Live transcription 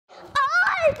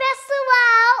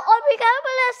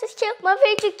no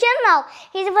vídeo de novo.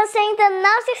 E se você ainda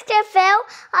não se inscreveu,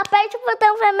 aperte o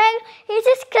botão vermelho e se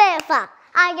inscreva.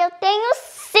 Eu tenho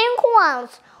 5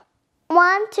 anos. 1,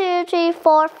 2, 3,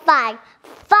 4, 5.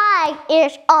 5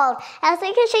 years old. É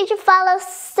assim que a gente fala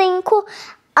 5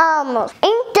 anos.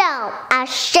 Então, a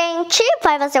gente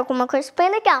vai fazer alguma coisa bem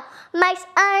legal. Mas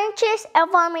antes, eu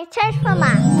vou me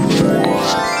transformar.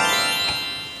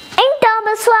 Então,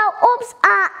 pessoal,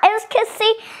 eu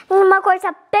esqueci uma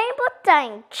coisa bem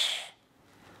importante.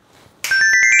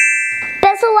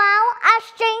 Pessoal, a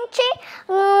gente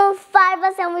vai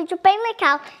fazer um vídeo bem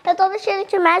legal. Eu tô vestindo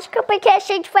de médica porque a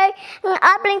gente vai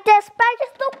aprender as partes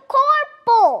do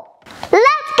corpo.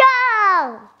 Let's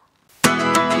go!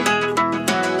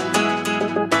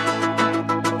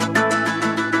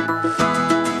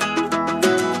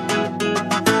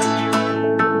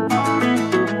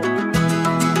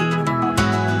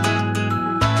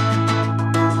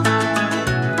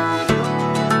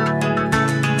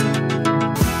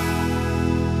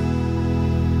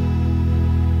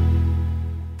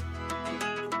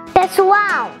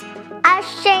 Pessoal, a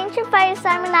gente vai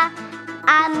examinar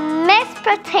a Miss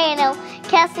Potato,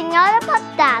 que é a Senhora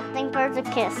Batata em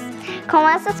português, com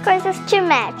essas coisas de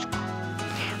médico.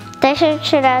 Deixa eu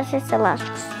tirar esses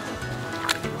elásticos.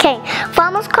 Ok,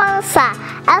 vamos começar.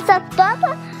 Essa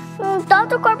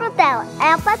todo o corpo dela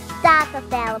é a batata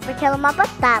dela, porque ela é uma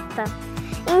batata.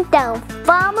 Então,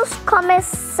 vamos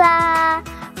começar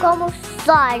com os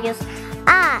olhos.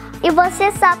 E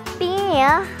você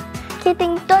sabia que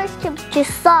tem 2 tipos de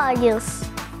olhos?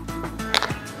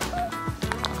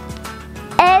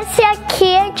 Esse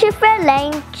aqui é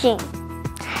diferente.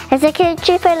 Esse aqui é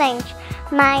diferente,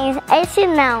 mas esse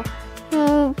não.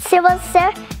 Se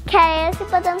você quer esse,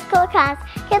 podemos colocar.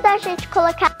 Que tal a gente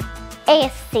colocar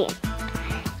esse?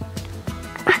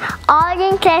 Olha,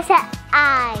 em inglês é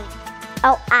eye.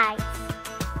 Ou eyes.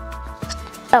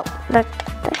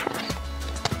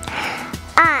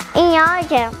 Em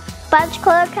olha, pode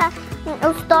colocar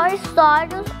os 2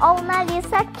 olhos ou o nariz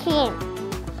aqui.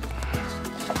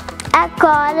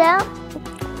 Agora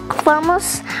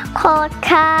vamos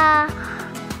colocar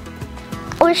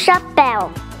o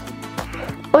chapéu.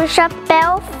 O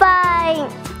chapéu vai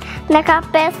na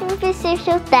cabeça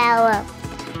invisível dela.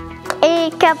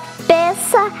 E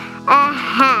cabeça é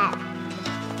head.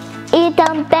 E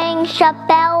também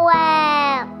chapéu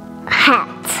é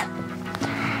hat.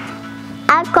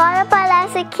 Agora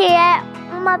parece que é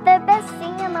uma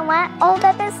bebecinha, não é? Ou um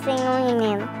bebecinho,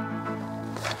 menino.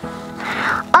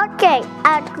 Ok,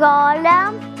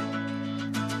 agora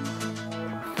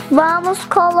vamos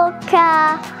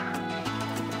colocar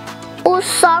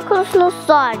os óculos nos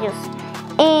olhos.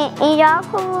 Em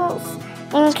óculos,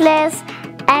 em inglês,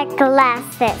 é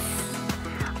glasses.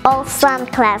 Ou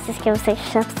sunglasses, que vocês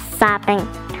já sabem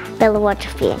pelo outro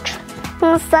vídeo.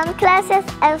 Sunglasses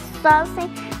é só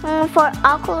assim, for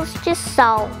óculos de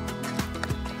sol.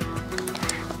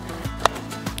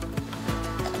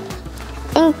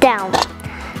 Então,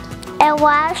 eu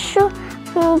acho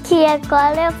que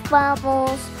agora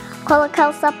vamos colocar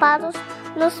os sapatos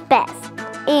nos pés.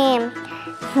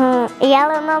 E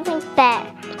ela não tem pé.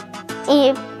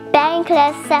 E pé em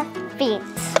inglês é feet.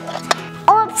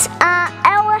 Ups,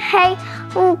 eu errei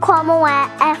como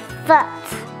é foot.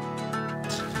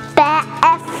 Pé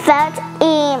é foot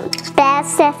e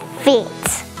pés é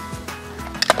feet.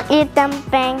 E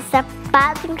também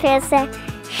sapato em inglês é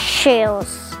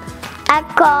shoes.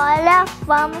 Agora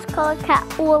vamos colocar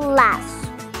o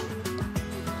laço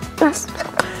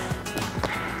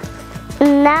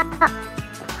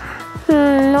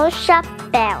no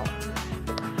chapéu,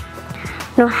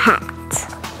 no hat.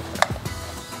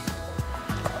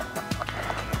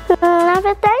 Na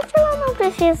verdade, ela não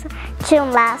precisa de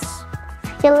um laço.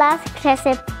 E o laço quer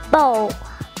ser bow.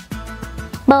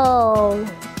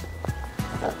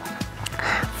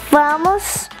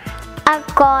 Vamos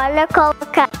agora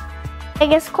colocar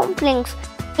orelhas compridas.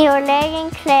 E orelha em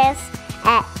inglês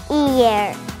é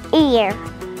ear.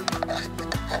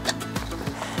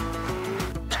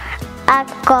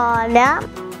 Agora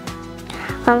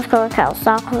vamos colocar os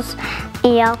óculos.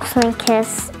 E óculos em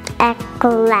inglês é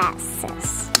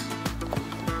glasses.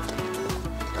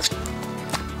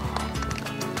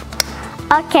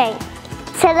 Ok.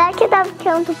 Será que tá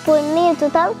ficando bonito?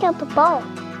 Tá ficando bom?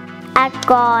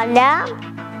 Agora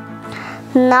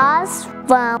nós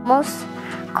vamos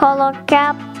colocar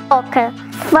a boca.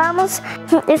 Vamos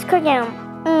escolher.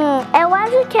 Eu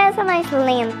acho que essa é mais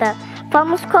lenta.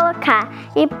 Vamos colocar.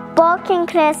 E boca em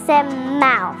inglês é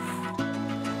mouth.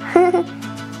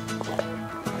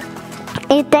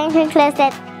 E dente em inglês é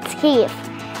teeth.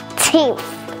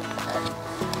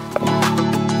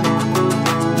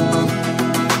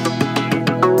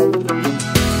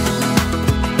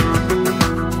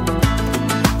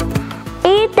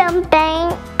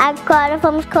 Agora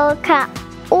vamos colocar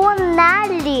o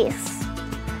nariz.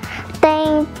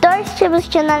 Tem 2 tipos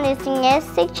de nariz, tem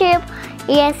esse tipo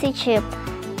e esse tipo.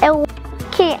 Eu acho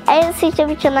que esse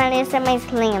tipo de nariz é mais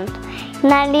lindo.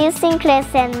 Nariz em inglês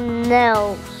é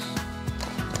nose.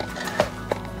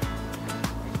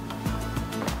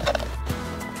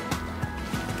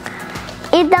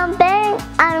 E também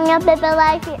a minha Baby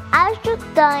Life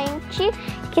ajudante,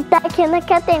 que tá aqui na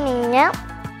cadeirinha.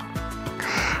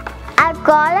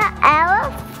 Agora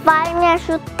ela vai me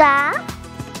ajudar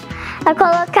a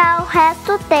colocar o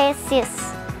resto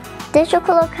desses. Deixa eu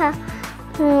colocar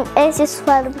esses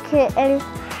fora, porque eles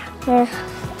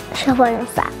já foram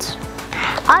usados.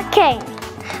 Ok,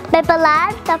 Baby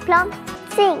Life, tá pronto?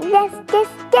 Sim, yes, yes,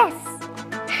 yes.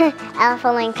 Ela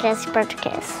falou em inglês e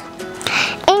português.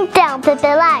 Então,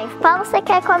 Baby Life, qual você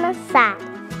quer começar?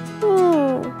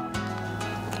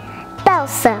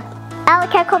 Bolsa. Ela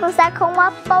quer começar com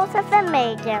uma bolsa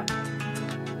vermelha.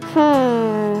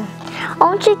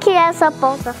 Onde que essa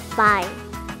bolsa vai?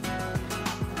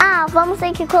 Vamos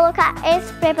ter que colocar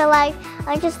esse Baby Life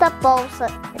antes da bolsa.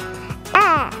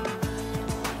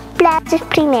 Braço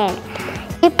primeiro.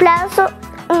 E braço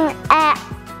é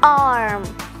arm.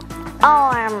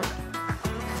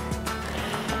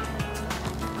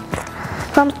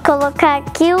 Vamos colocar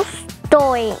aqui os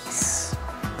 2.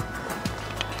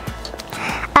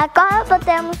 Agora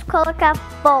podemos colocar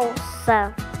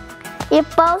bolsa. E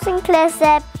bolsa em inglês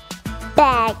é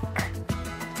bag.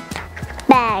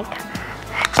 Bag.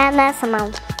 É nessa mão.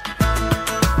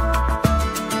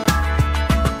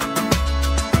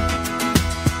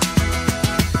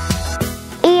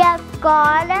 E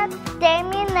agora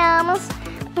terminamos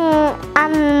a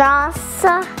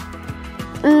nossa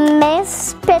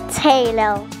Miss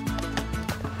Potato.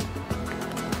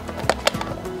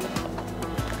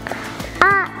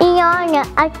 E olha,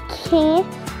 aqui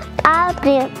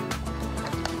abre.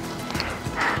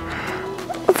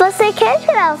 Você quer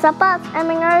tirar os sapatos? É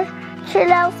melhor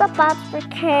tirar os sapatos,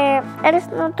 porque eles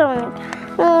não estão indo.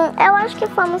 Eu acho que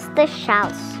vamos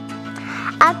deixá-los.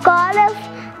 Agora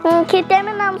que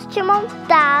terminamos de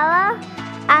montá-la,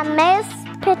 a Miss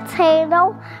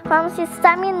Potato, vamos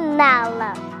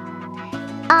examiná-la.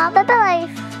 Baby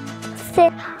Life,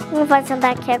 você não vai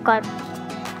sentar aqui agora.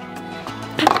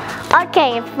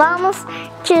 Ok, vamos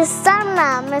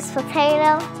examinar a Miss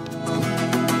Potato.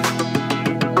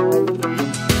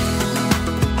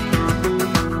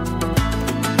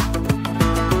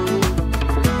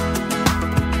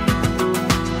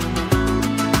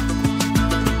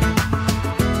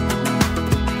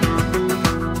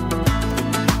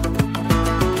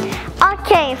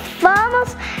 Ok,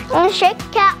 vamos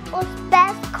checar os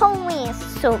pés com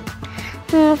isso.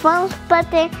 Vamos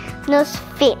bater nos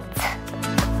feet.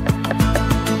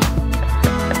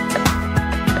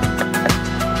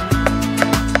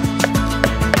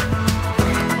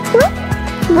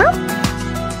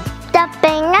 Tá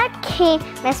bem aqui,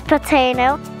 Miss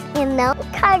Potato, e não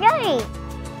cai aí,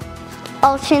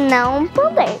 ou se não,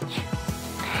 pudete.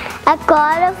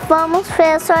 Agora vamos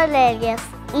ver as orelhas,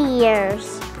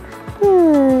 ears.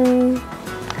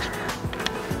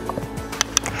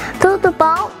 Tudo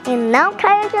bom e não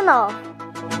caia de novo.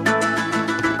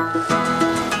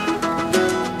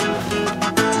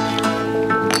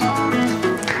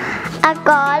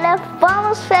 Agora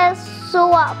vamos ver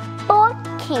sua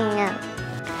boquinha.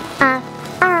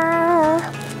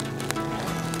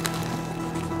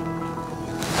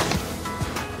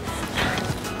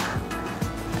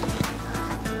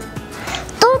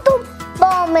 Tudo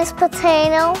bom, Miss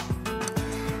Potato?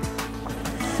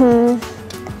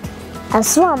 A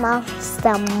sua mão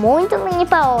está muito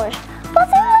limpa hoje. Você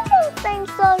vai ver os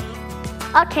dentes hoje?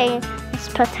 Ok, Miss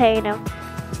Potato.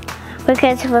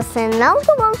 Porque se você não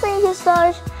tomar os dentes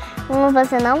hoje,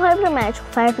 você não vai pro médico,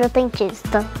 vai pro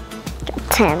dentista.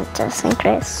 Dentist em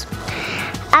inglês.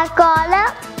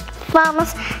 Agora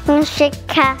vamos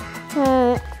checar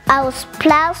os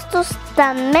plásticos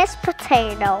da Miss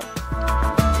Potato.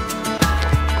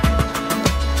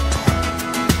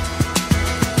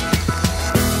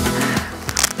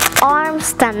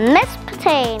 Arms da Miss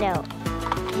Potato.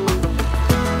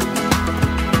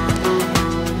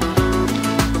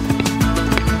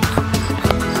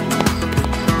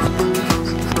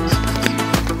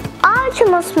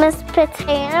 Ótimos, Miss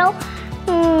Potato.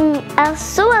 As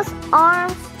suas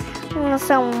arms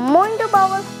são muito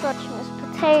boas, Miss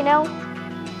Potato.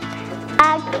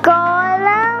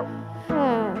 Agora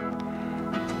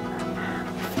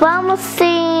vamos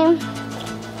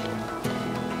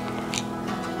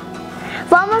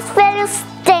ver os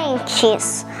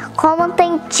dentes, como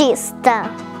dentista.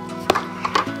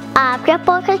 Abre a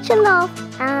boca de novo.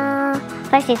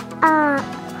 Faz isso.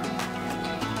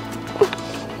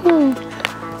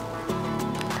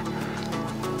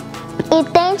 E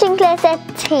tem de inglês é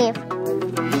tip.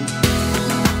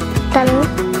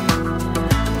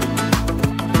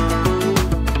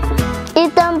 E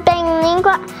também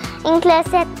língua inglês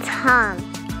é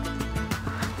tongue.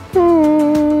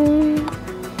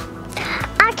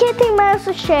 Aqui tem mais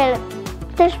sujeira.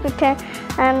 Deixa eu explicar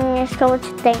a minha escova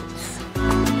de dentes.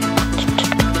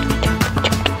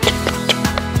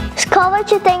 Escova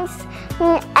de dentes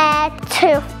é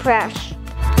toothbrush.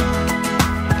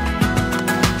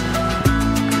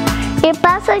 E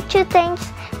pasta de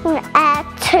dentes é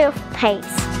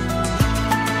toothpaste.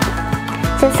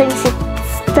 Vocês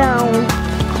estão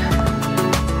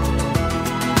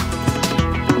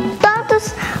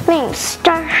todos links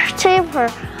are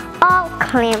all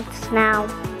cleaned now.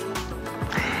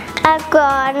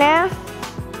 Agora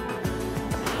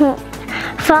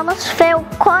vamos ver o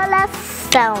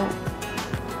coração.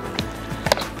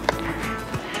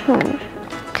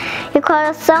 E o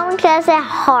coração quer dizer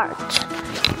heart.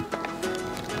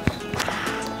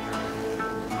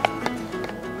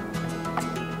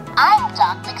 I'm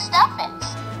Dr.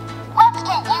 Stuffins. Let's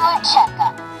get you a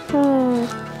checkup.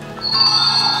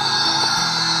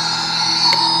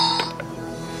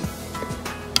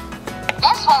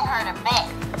 This won't hurt a bit.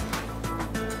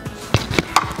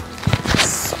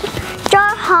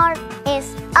 Your heart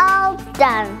is all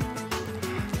done.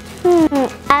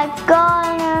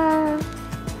 Agora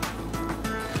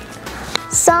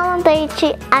só um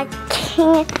deite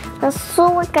aqui na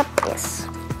sua cabeça.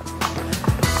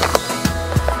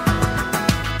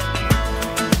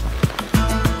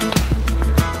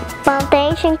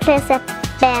 Band-aid em inglês é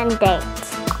band-aid.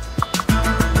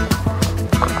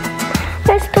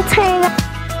 This potato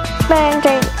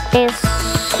band-aid is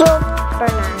super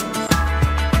nice.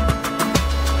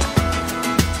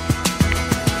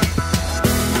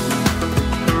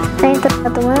 Tem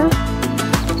todo mundo.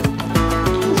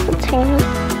 This potato.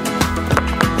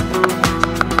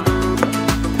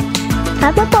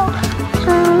 Tá bom.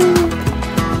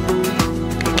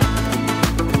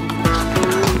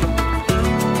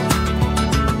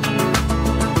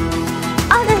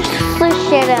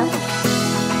 Sujeira.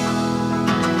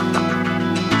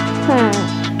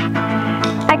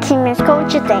 Aqui minha escova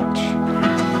de dente.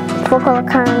 Vou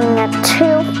colocar minha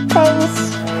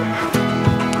toothpaste.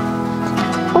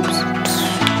 Ups.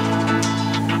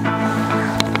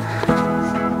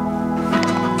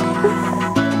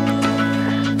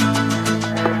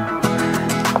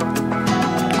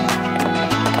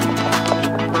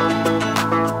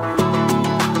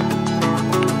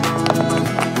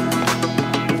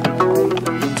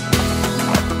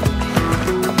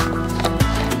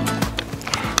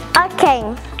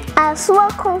 A sua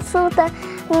consulta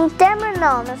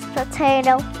terminou, Miss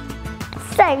Potato.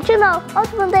 Sim, de novo,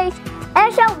 última vez.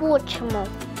 Esse é o último.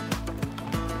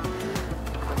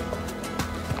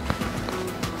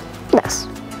 Yes.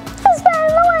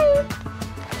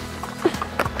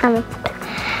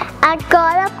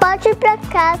 Agora pode ir pra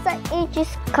casa e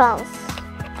descanse.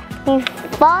 E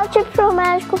volte pro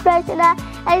médico pra tirar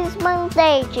as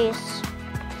band-aids.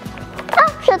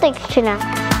 Já tem que tirar.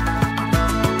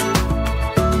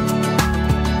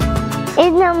 E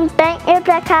também ir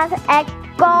pra casa é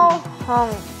go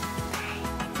home.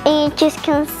 E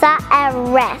descansar é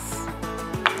rest.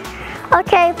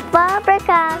 Ok, vá pra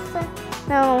casa.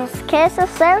 Não esqueça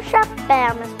seu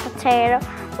chapéu, Miss Potato.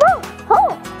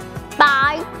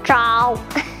 Bye, tchau.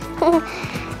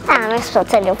 Miss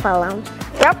Potato falando.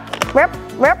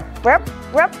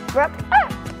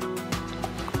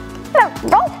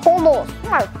 Don't follow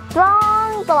my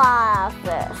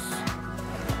sunglasses.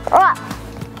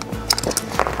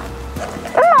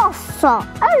 Nossa,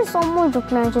 eles são muito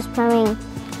grandes pra mim.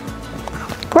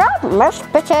 Miss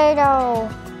Potato.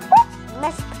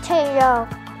 Miss Potato.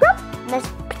 Miss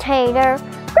Potato.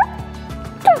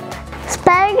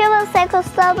 Espero que você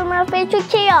gostou do meu vídeo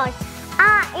de hoje.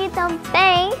 E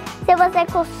também, se você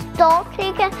gostou,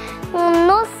 clica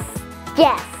no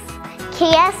yes,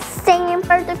 que é sim em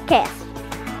português.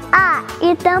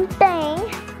 E também,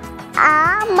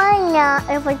 amanhã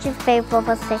eu vou te ver pra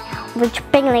você um vídeo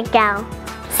bem legal.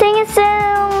 See you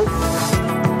soon!